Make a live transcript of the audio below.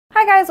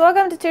Hi guys,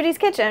 welcome to 2D's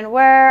Kitchen,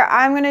 where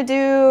I'm going to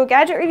do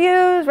gadget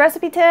reviews,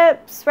 recipe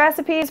tips,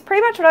 recipes,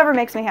 pretty much whatever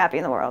makes me happy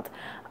in the world.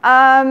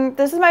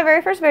 This is my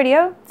very first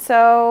video,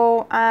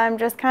 so I'm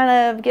just kind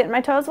of getting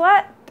my toes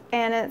wet,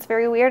 and it's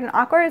very weird and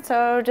awkward,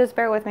 so just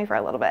bear with me for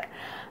a little bit.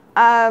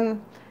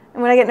 And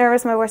when I get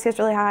nervous, my voice gets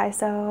really high,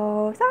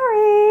 so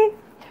sorry.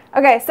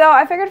 Okay, so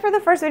I figured for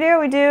the first video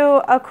we do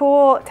a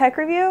cool tech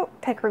review.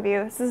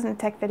 This isn't a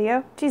tech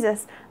video.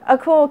 Jesus. A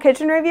cool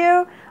kitchen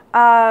review.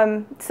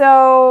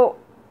 So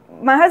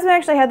my husband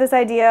actually had this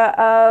idea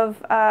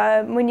of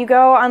when you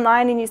go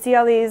online and you see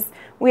all these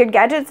weird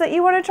gadgets that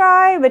you want to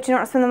try, but you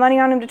don't spend the money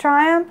on them to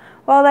try them.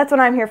 Well, that's what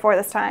I'm here for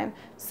this time.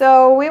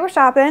 So we were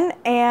shopping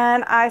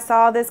and I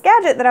saw this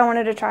gadget that I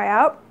wanted to try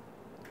out.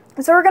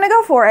 So we're going to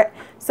go for it.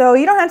 So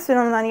you don't have to spend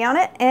all the money on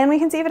it, and we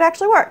can see if it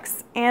actually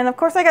works. And of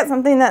course I got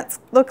something that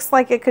looks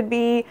like it could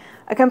be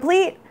a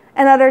complete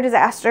and utter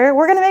disaster.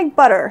 We're going to make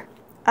butter.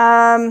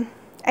 And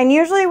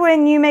usually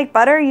when you make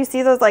butter, you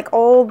see those like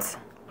old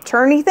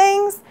churny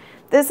things.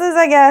 This is,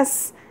 I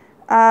guess,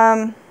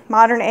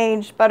 modern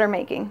age butter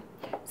making.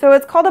 So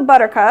it's called a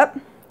Buttercup.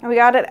 And we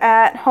got it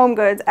at Home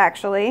Goods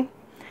actually.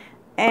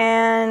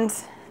 And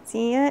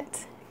see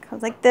it? It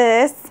comes like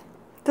this.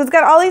 So it's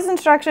got all these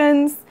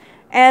instructions.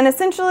 And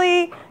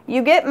essentially,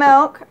 you get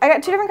milk. I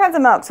got two different kinds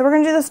of milk, so we're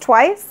going to do this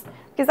twice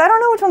because I don't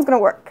know which one's going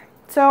to work.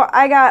 So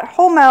I got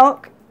whole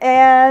milk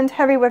and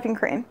heavy whipping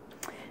cream.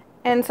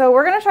 And so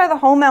we're going to try the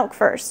whole milk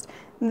first.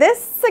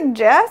 This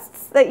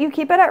suggests that you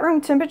keep it at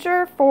room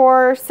temperature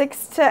for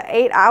 6 to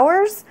 8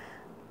 hours.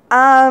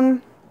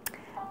 As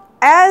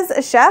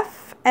a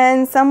chef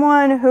and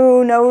someone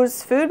who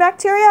knows food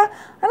bacteria,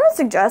 I don't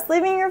suggest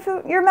leaving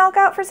your milk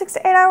out for 6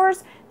 to 8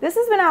 hours. This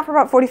has been out for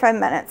about 45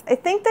 minutes. I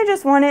think they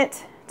just want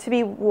it to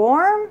be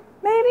warm,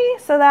 maybe,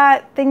 so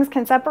that things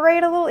can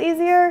separate a little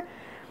easier.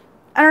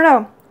 I don't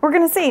know. We're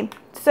going to see.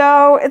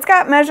 So it's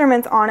got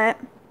measurements on it.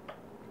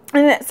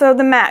 And so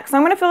the max. So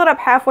I'm going to fill it up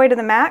halfway to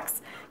the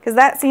max because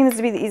that seems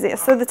to be the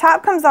easiest. So the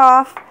top comes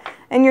off,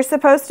 and you're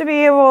supposed to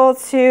be able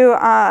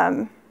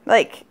to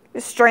like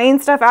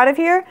strain stuff out of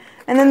here.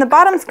 And then the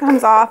bottom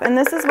comes off, and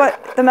this is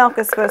what the milk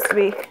is supposed to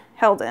be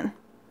held in.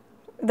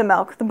 The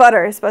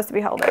butter is supposed to be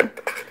held in.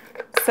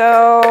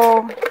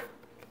 So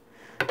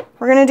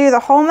we're going to do the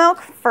whole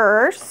milk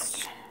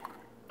first.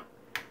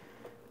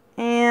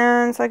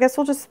 And so I guess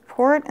we'll just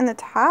pour it in the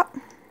top.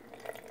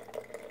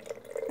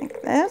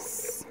 Like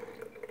this.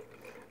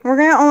 We're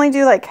going to only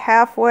do like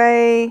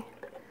halfway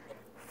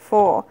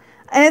full.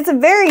 And it's a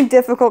very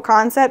difficult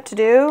concept to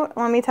do,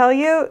 let me tell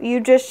you. You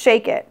just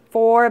shake it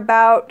for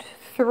about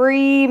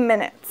 3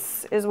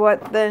 minutes is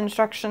what the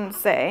instructions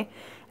say.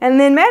 And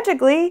then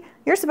magically,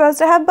 you're supposed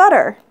to have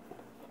butter.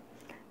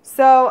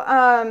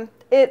 So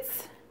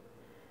it's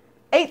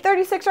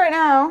 8:36 right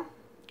now,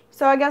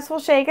 so I guess we'll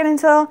shake it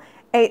until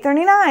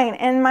 8:39.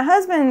 And my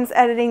husband's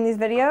editing these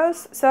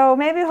videos, so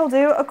maybe he'll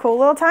do a cool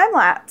little time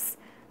lapse.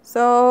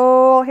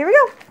 So here we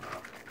go.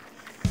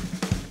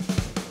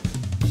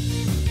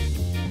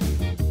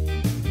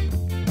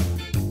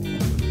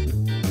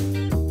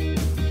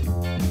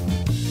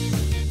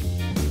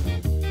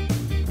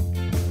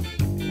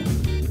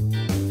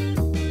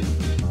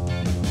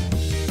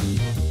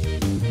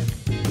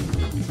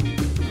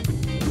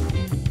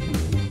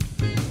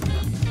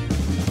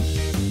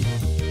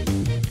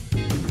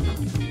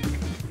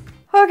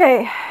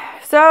 Okay,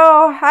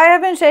 so I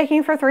have been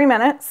shaking for 3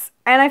 minutes,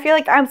 and I feel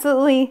like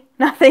absolutely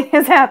nothing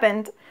has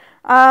happened.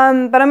 But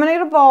I'm going to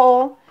get a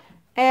bowl,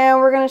 and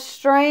we're going to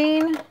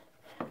strain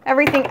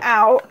everything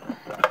out.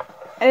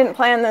 I didn't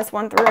plan this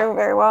one through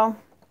very well.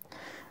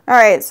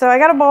 Alright, so I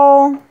got a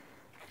bowl,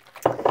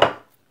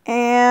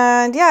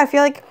 and yeah, I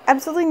feel like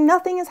absolutely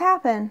nothing has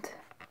happened.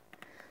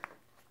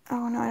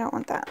 Oh no, I don't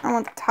want that. I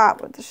want the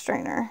top with the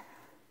strainer.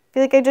 I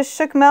feel like I just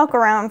shook milk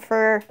around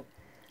for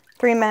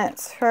 3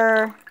 minutes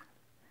for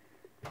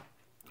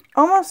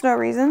almost no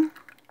reason,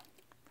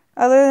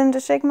 other than to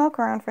shake milk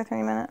around for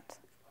 3 minutes.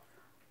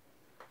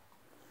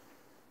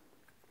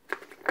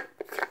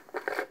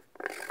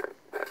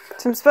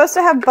 So I'm supposed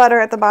to have butter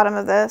at the bottom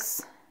of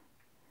this.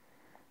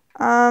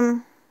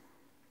 I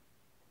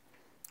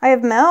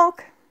have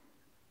milk.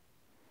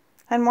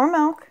 I had more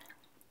milk,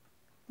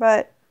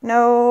 but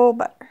no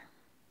butter.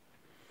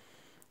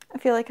 I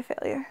feel like a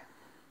failure.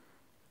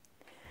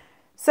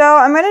 So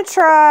I'm going to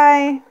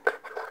try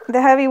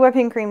the heavy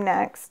whipping cream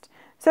next.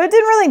 So it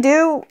didn't really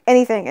do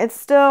anything. It's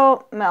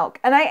still milk.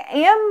 And I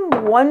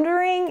am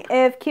wondering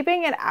if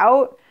keeping it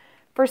out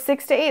for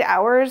 6 to 8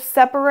 hours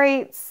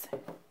separates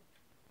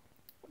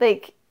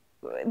like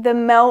the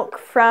milk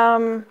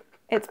from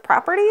its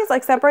properties,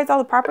 like separates all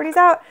the properties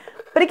out.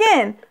 But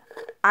again,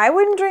 I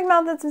wouldn't drink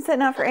milk that's been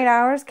sitting out for 8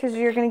 hours because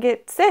you're going to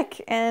get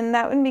sick and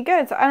that wouldn't be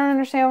good. So I don't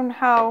understand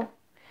how,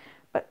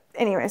 but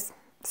anyways.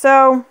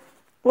 So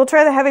we'll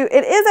try the heavy.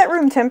 It is at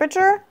room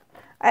temperature.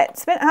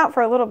 It's been out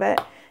for a little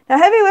bit. Now,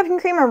 heavy whipping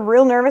cream I'm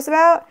real nervous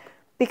about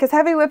because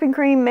heavy whipping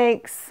cream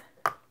makes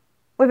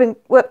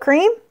whipped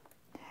cream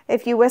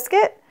if you whisk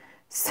it.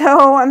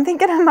 So I'm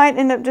thinking I might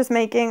end up just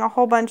making a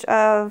whole bunch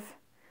of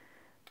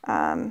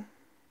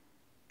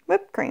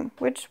whipped cream,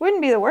 which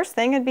wouldn't be the worst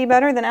thing. It'd be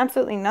better than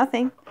absolutely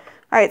nothing.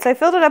 All right, so I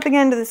filled it up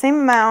again to the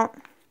same amount.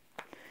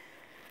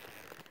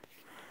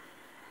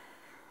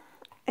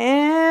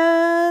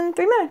 And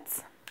 3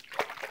 minutes.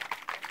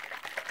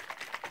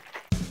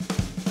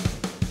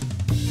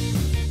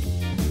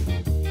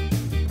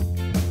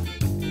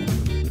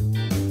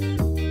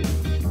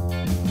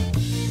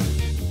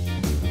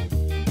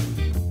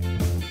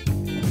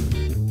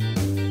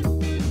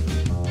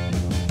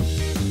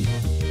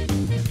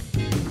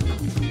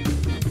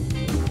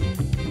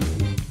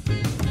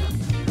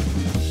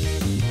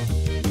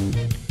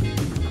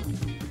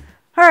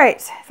 All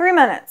right, 3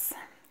 minutes.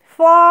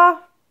 Flaw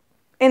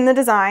in the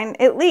design,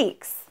 it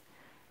leaks.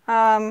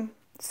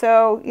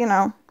 So, you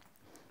know,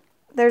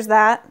 there's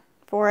that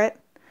for it.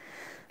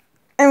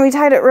 And we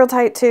tied it real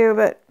tight too,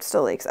 but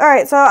still leaks. All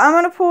right, so I'm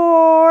gonna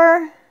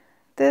pour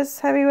this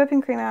heavy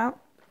whipping cream out.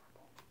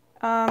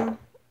 In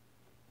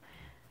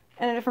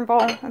a different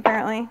bowl,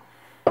 apparently.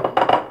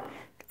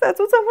 That's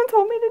what someone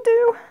told me to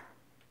do.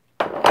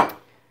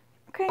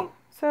 Okay,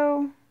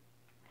 so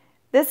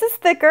this is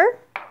thicker,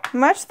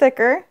 much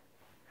thicker.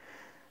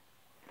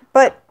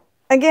 But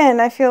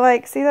again, I feel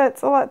like, see,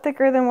 that's a lot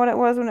thicker than what it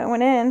was when it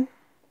went in.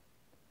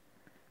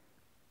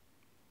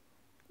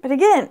 But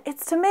again,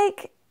 it's to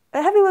make,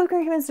 a heavy whipped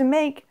cream is to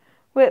make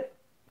whipped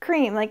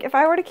cream. Like, if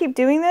I were to keep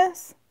doing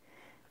this,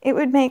 it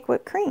would make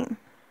whipped cream.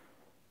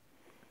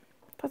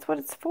 That's what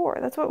it's for.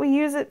 That's what we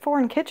use it for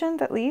in kitchens,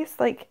 at least.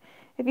 Like,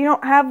 if you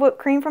don't have whipped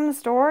cream from the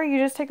store, you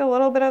just take a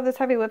little bit of this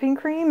heavy whipping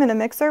cream in a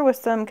mixer with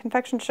some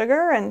confection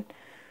sugar and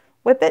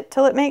whip it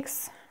till it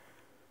makes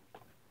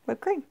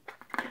whipped cream.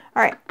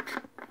 All right.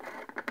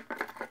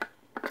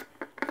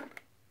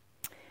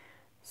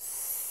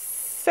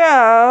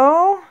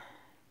 So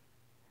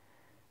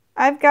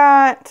I've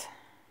got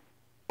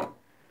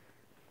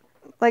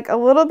like a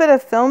little bit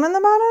of film in the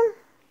bottom,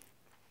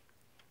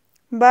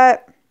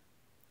 but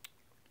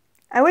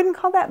I wouldn't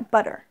call that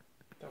butter.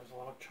 There was a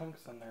lot of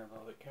chunks in there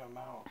though that came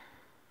out.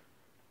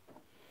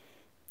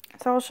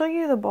 So I'll show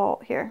you the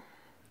bowl here.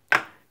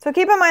 So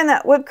keep in mind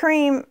that whipped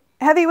cream,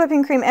 heavy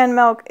whipping cream and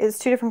milk is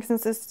two different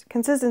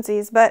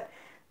consistencies, but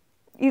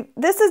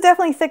this is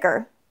definitely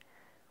thicker.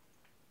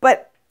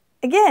 But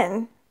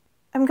again,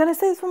 I'm going to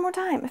say this one more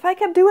time. If I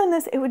kept doing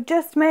this, it would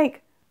just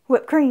make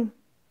whipped cream.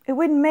 It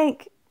wouldn't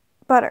make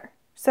butter.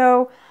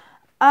 So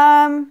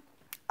I'm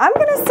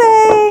going to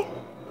say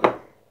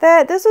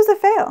that this was a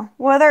fail,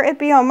 whether it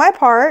be on my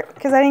part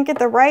because I didn't get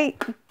the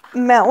right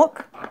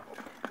milk,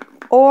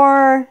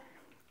 or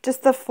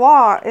just the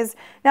flaw is,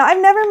 now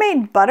I've never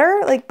made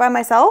butter like by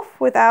myself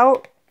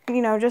without,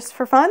 you know, just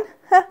for fun.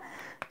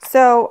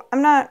 So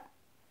I'm not,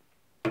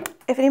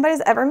 if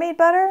anybody's ever made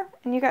butter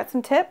and you got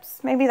some tips,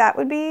 maybe that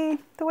would be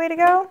the way to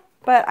go.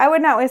 But I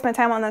would not waste my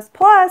time on this.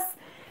 Plus,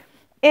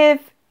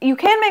 if you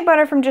can make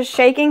butter from just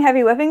shaking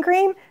heavy whipping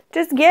cream,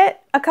 just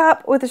get a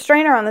cup with a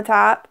strainer on the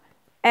top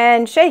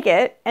and shake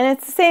it, and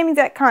it's the same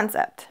exact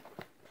concept.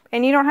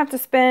 And you don't have to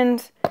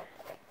spend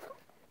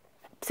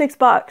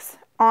 $6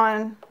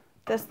 on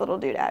this little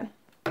doodad.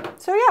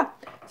 So yeah,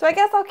 so I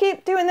guess I'll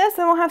keep doing this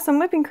and we'll have some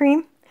whipping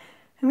cream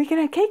and we can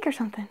have cake or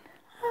something.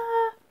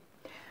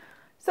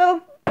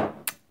 So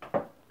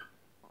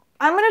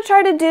I'm going to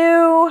try to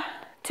do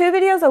 2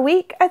 videos a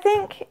week, I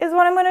think, is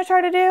what I'm going to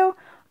try to do.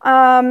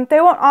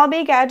 They won't all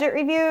be gadget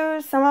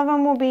reviews. Some of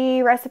them will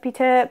be recipe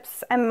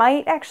tips. I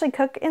might actually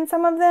cook in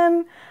some of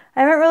them.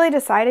 I haven't really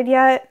decided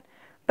yet,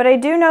 but I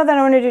do know that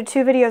I'm going to do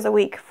 2 videos a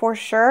week for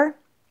sure.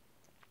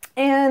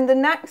 And the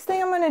next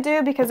thing I'm going to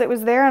do, because it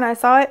was there and I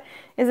saw it,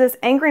 is this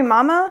Angry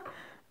Mama,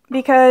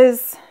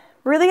 because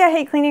really I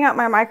hate cleaning out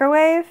my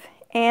microwave,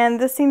 and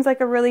this seems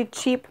like a really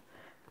cheap,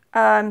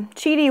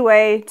 cheaty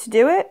way to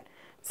do it.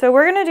 So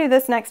we're going to do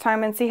this next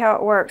time and see how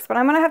it works. But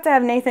I'm going to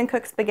have Nathan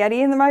cook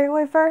spaghetti in the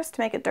microwave first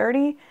to make it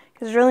dirty,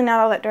 because it's really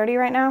not all that dirty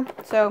right now.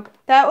 So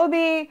that will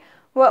be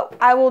what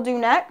I will do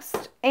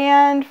next.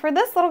 And for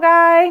this little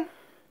guy,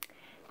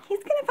 he's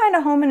going to find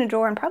a home in a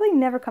drawer and probably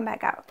never come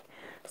back out.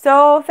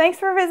 So thanks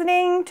for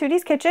visiting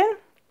Tootie's Kitchen,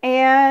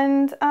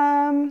 and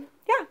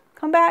yeah,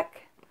 come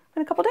back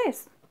in a couple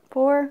days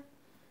for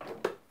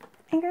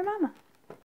Angry Mama.